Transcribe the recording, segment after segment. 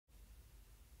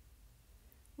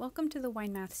Welcome to the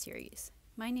Wine Math series.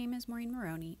 My name is Maureen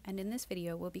Moroney, and in this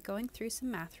video we'll be going through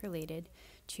some math related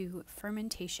to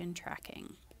fermentation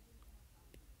tracking.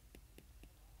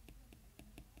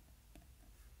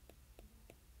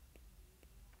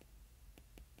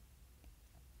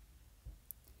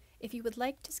 If you would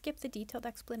like to skip the detailed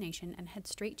explanation and head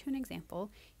straight to an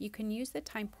example, you can use the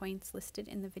time points listed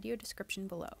in the video description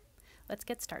below. Let's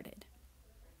get started.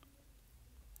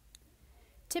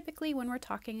 Typically, when we're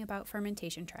talking about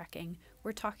fermentation tracking,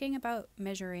 we're talking about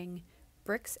measuring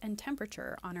Brix and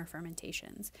temperature on our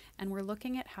fermentations, and we're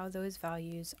looking at how those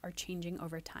values are changing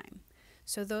over time.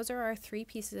 So those are our three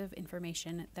pieces of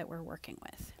information that we're working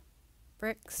with: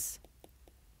 Brix,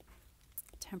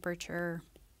 temperature,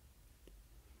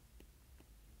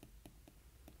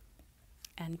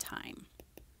 and time.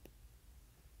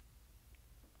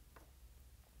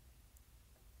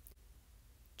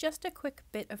 Just a quick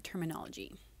bit of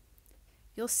terminology.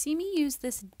 You'll see me use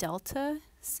this delta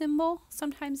symbol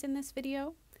sometimes in this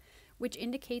video, which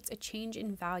indicates a change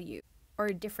in value or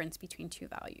a difference between two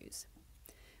values.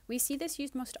 We see this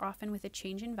used most often with a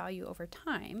change in value over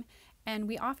time, and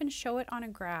we often show it on a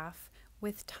graph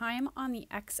with time on the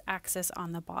x-axis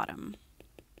on the bottom.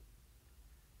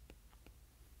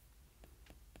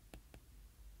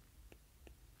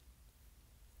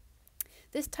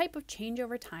 This type of change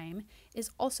over time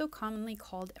is also commonly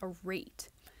called a rate.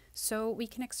 So we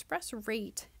can express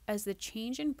rate as the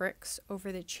change in Brix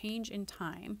over the change in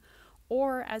time,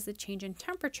 or as the change in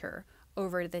temperature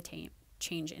over the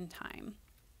change in time.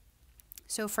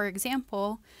 So for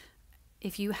example,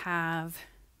 if you have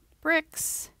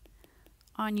Brix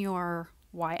on your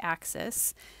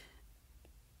y-axis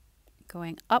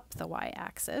going up the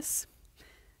y-axis,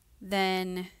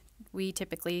 then we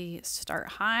typically start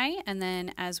high, and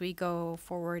then as we go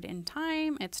forward in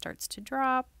time, it starts to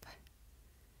drop,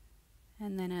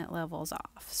 and then it levels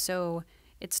off. So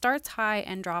it starts high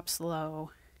and drops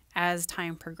low as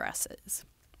time progresses.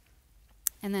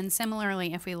 And then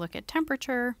similarly, if we look at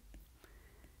temperature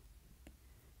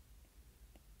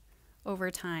over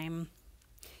time,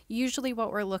 usually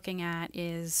what we're looking at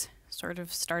is sort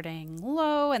of starting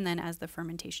low, and then as the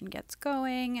fermentation gets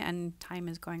going and time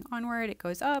is going onward, it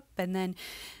goes up, and then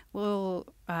we'll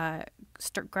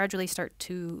gradually start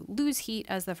to lose heat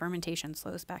as the fermentation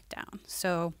slows back down.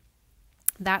 So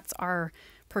that's our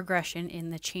progression in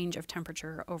the change of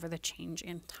temperature over the change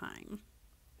in time.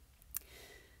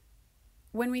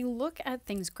 When we look at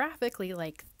things graphically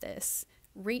like this,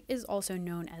 rate is also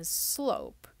known as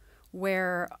slope,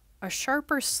 where a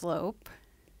sharper slope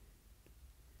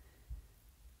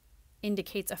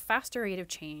indicates a faster rate of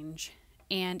change,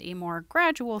 and a more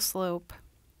gradual slope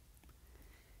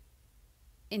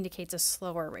indicates a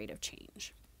slower rate of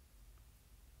change.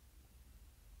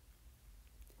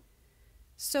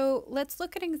 So let's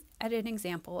look at an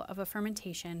example of a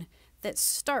fermentation that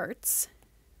starts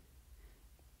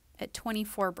at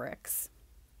 24 Brix,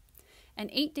 and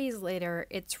 8 days later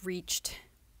it's reached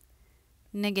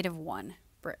 -1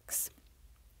 Brix.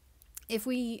 If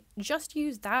we just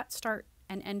use that start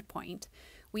and end point,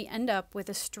 we end up with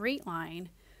a straight line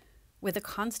with a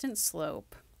constant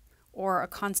slope or a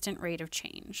constant rate of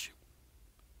change.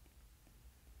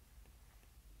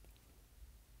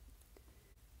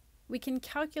 We can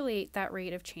calculate that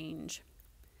rate of change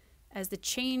as the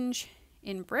change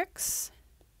in Brix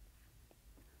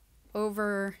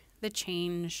over the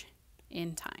change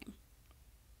in time.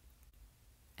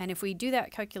 And if we do that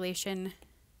calculation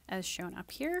as shown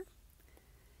up here,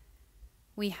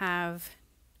 we have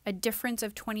a difference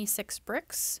of 26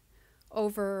 Brix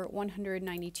over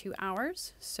 192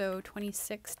 hours. So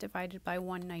 26 divided by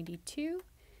 192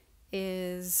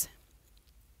 is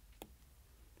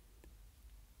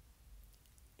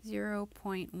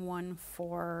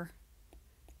 0.14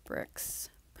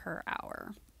 Brix per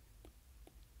hour.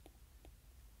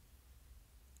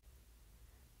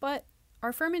 But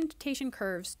our fermentation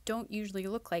curves don't usually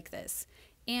look like this,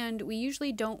 and we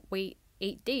usually don't wait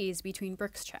 8 days between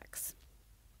Brix checks.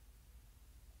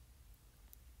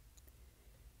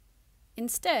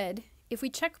 Instead, if we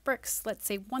check Brix, let's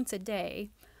say once a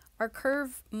day, our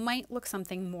curve might look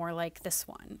something more like this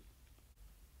one.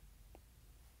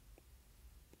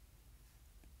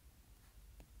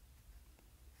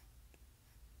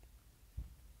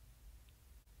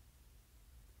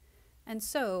 And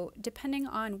so, depending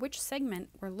on which segment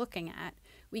we're looking at,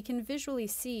 we can visually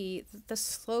see that the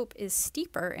slope is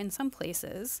steeper in some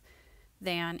places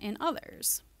than in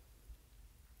others,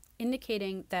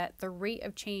 indicating that the rate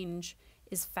of change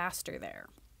is faster there.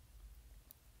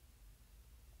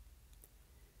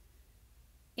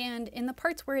 And in the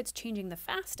parts where it's changing the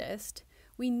fastest,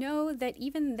 we know that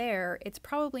even there, it's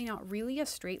probably not really a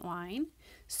straight line.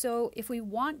 So if we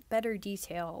want better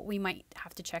detail, we might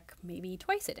have to check maybe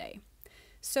twice a day.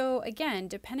 So again,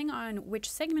 depending on which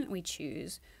segment we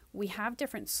choose, we have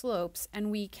different slopes,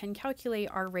 and we can calculate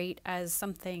our rate as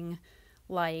something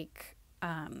like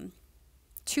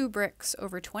 2 Brix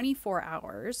over 24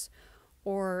 hours,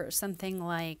 or something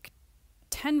like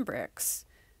 10 Brix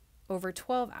over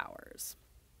 12 hours.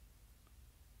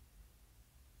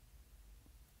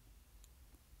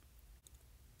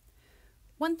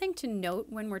 One thing to note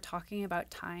when we're talking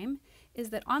about time is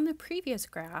that on the previous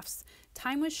graphs,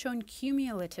 time was shown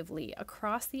cumulatively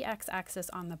across the x-axis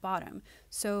on the bottom.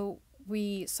 So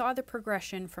we saw the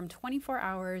progression from 24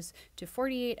 hours to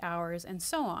 48 hours and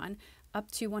so on, up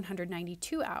to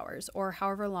 192 hours, or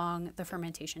however long the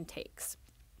fermentation takes.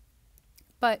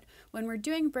 But when we're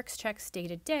doing Brix checks day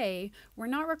to day, we're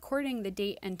not recording the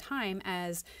date and time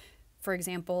as, for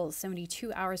example,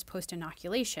 72 hours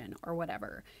post-inoculation or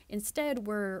whatever. Instead,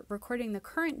 we're recording the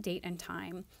current date and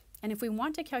time, and if we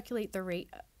want to calculate the rate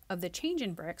of the change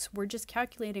in Brix, we're just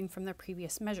calculating from the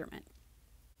previous measurement.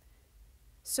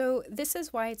 So this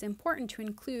is why it's important to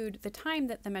include the time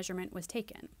that the measurement was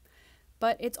taken.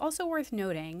 But it's also worth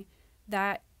noting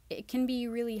that it can be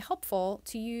really helpful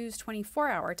to use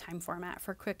 24-hour time format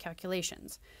for quick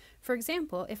calculations. For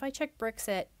example, if I check Brix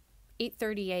at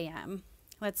 8:30 a.m.,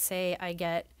 let's say I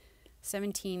get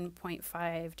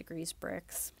 17.5 degrees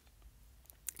Brix,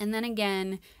 and then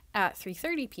again at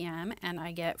 3:30 p.m. and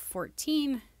I get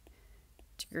 14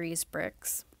 degrees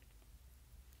Brix.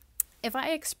 If I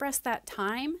express that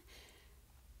time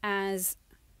as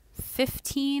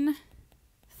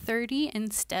 15:30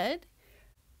 instead,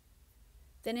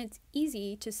 then it's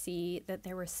easy to see that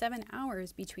there were 7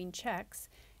 hours between checks,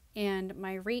 and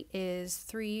my rate is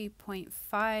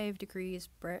 3.5 degrees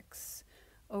Brix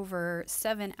over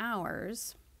 7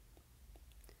 hours,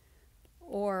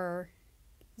 or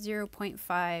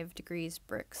 0.5 degrees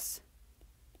Brix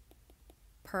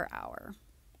per hour.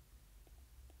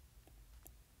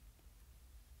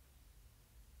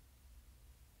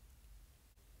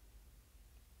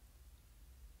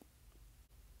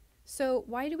 So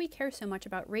why do we care so much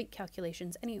about rate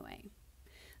calculations anyway?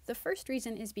 The first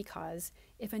reason is because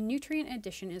if a nutrient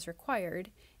addition is required,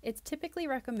 it's typically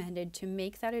recommended to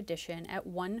make that addition at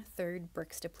 1/3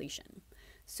 Brix depletion.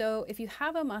 So if you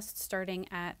have a must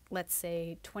starting at, let's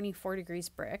say, 24 degrees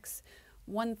Brix,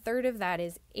 1/3 of that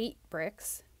is 8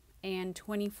 Brix, and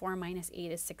 24 minus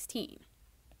 8 is 16.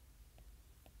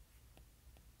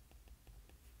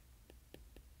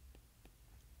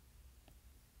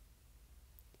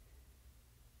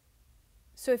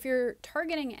 So if you're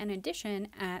targeting an addition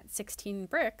at 16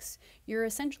 Brix, you're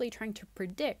essentially trying to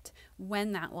predict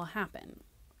when that will happen.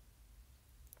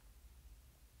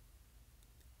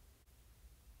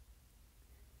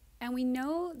 And we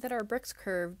know that our Brix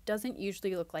curve doesn't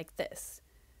usually look like this.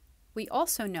 We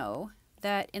also know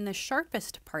that in the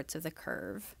sharpest parts of the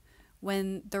curve,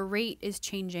 when the rate is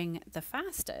changing the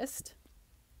fastest,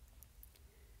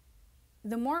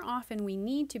 the more often we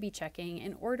need to be checking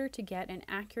in order to get an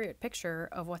accurate picture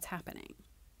of what's happening.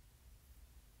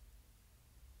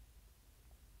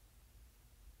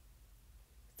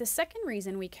 The second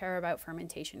reason we care about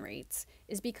fermentation rates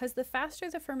is because the faster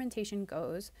the fermentation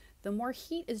goes, the more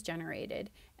heat is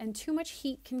generated, and too much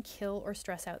heat can kill or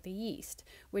stress out the yeast,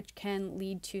 which can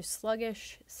lead to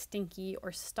sluggish, stinky,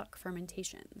 or stuck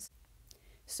fermentations.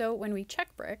 So when we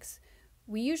check Brix,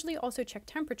 we usually also check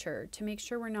temperature to make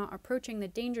sure we're not approaching the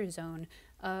danger zone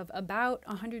of about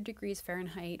 100 degrees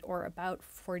Fahrenheit or about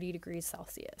 40 degrees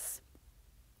Celsius.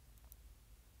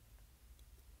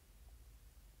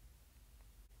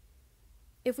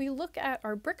 If we look at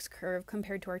our Brix curve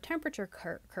compared to our temperature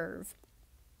curve,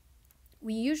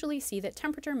 we usually see that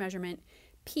temperature measurement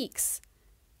peaks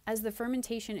as the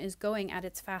fermentation is going at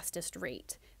its fastest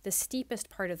rate, the steepest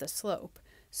part of the slope.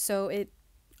 So it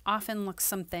often looks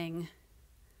something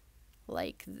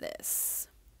like this.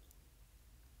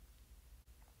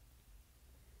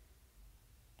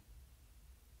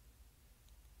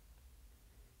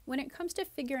 When it comes to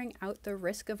figuring out the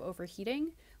risk of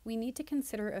overheating, we need to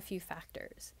consider a few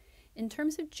factors. In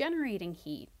terms of generating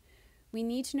heat, we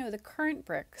need to know the current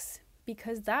Brix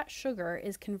because that sugar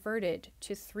is converted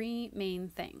to 3 main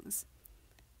things: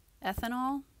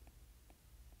 ethanol,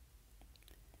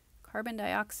 carbon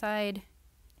dioxide,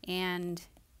 and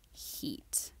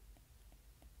heat.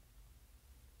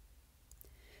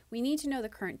 We need to know the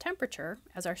current temperature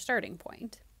as our starting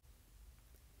point.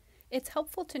 It's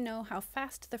helpful to know how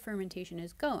fast the fermentation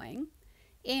is going,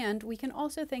 and we can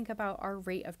also think about our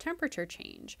rate of temperature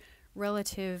change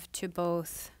relative to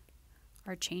both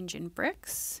our change in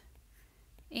Brix,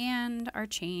 and our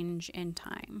change in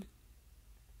time.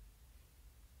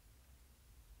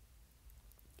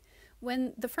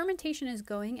 When the fermentation is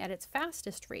going at its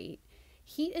fastest rate,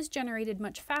 heat is generated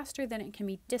much faster than it can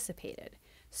be dissipated.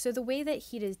 So the way that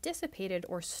heat is dissipated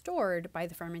or stored by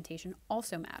the fermentation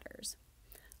also matters.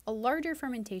 A larger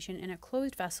fermentation in a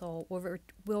closed vessel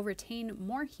will retain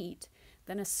more heat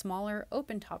than a smaller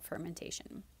open-top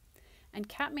fermentation. And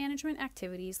cap management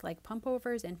activities like pump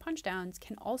overs and punch downs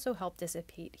can also help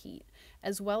dissipate heat,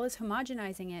 as well as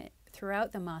homogenizing it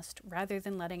throughout the must rather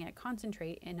than letting it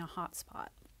concentrate in a hot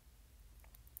spot.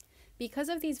 Because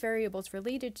of these variables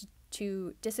related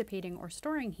to dissipating or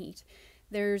storing heat,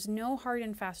 there's no hard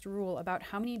and fast rule about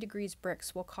how many degrees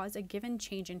Brix will cause a given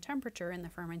change in temperature in the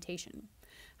fermentation.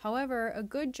 However, a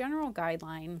good general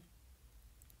guideline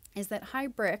is that high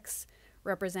Brix,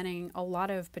 representing a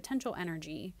lot of potential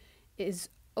energy, is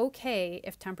okay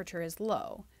if temperature is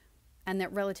low, and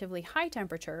that relatively high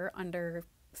temperature, under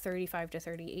 35 to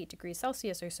 38 degrees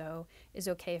Celsius or so, is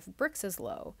okay if Brix is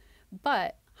low,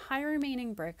 but high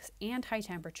remaining Brix and high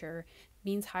temperature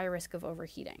means high risk of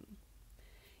overheating.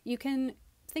 You can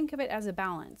think of it as a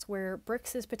balance where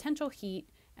Brix is potential heat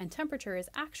and temperature is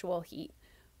actual heat.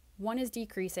 One is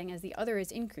decreasing as the other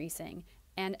is increasing,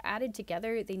 and added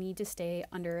together they need to stay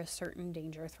under a certain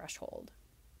danger threshold.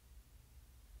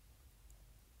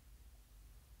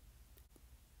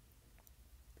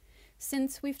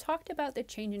 Since we've talked about the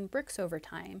change in Brix over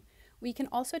time, we can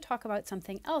also talk about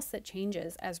something else that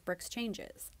changes as Brix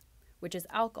changes, which is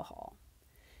alcohol.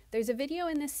 There's a video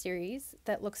in this series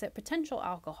that looks at potential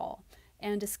alcohol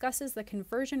and discusses the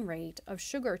conversion rate of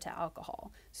sugar to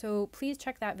alcohol, so please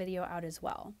check that video out as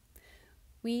well.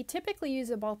 We typically use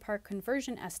a ballpark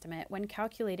conversion estimate when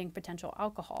calculating potential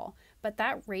alcohol, but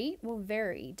that rate will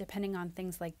vary depending on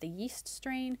things like the yeast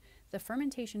strain, the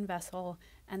fermentation vessel,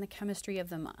 and the chemistry of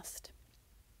the must.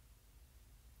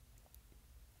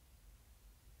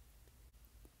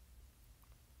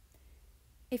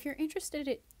 If you're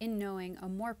interested in knowing a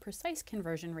more precise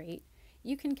conversion rate,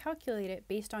 you can calculate it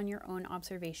based on your own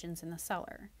observations in the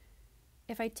cellar.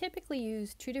 If I typically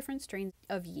use 2 different strains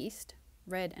of yeast,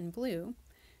 red and blue,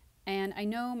 and I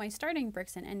know my starting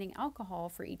Brix and ending alcohol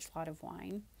for each lot of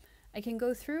wine, I can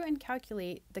go through and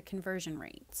calculate the conversion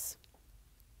rates.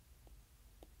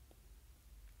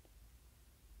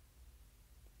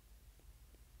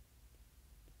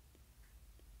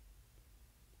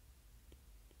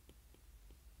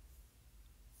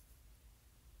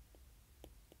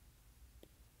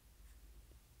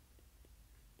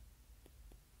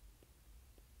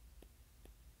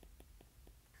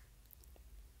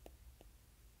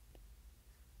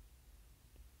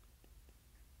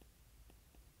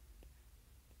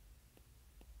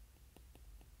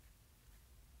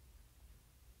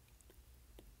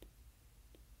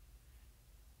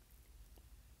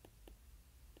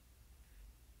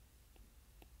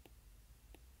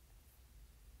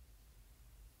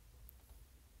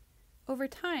 Over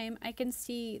time, I can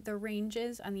see the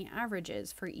ranges and the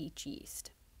averages for each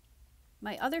yeast.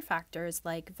 My other factors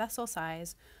like vessel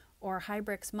size or high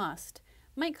Brix must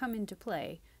might come into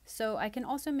play, so I can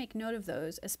also make note of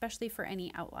those, especially for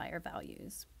any outlier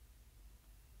values.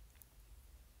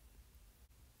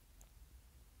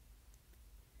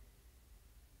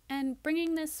 And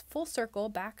bringing this full circle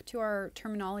back to our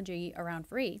terminology around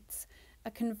rates,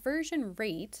 a conversion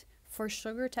rate for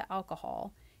sugar to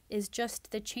alcohol is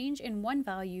just the change in one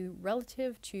value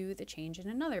relative to the change in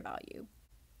another value.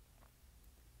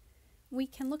 We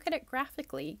can look at it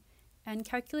graphically and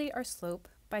calculate our slope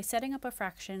by setting up a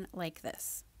fraction like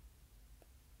this.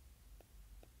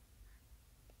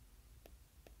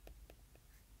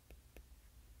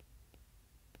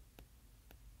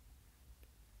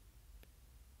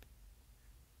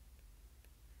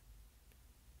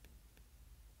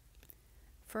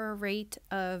 For a rate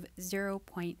of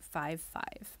 0.55.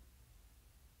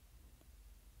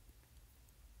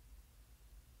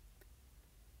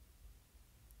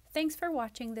 Thanks for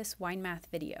watching this wine math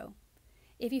video.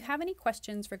 If you have any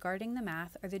questions regarding the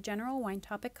math or the general wine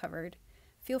topic covered,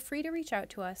 feel free to reach out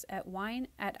to us at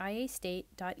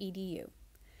wine@iastate.edu.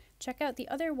 Check out the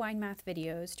other wine math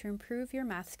videos to improve your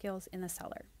math skills in the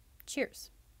cellar.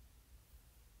 Cheers!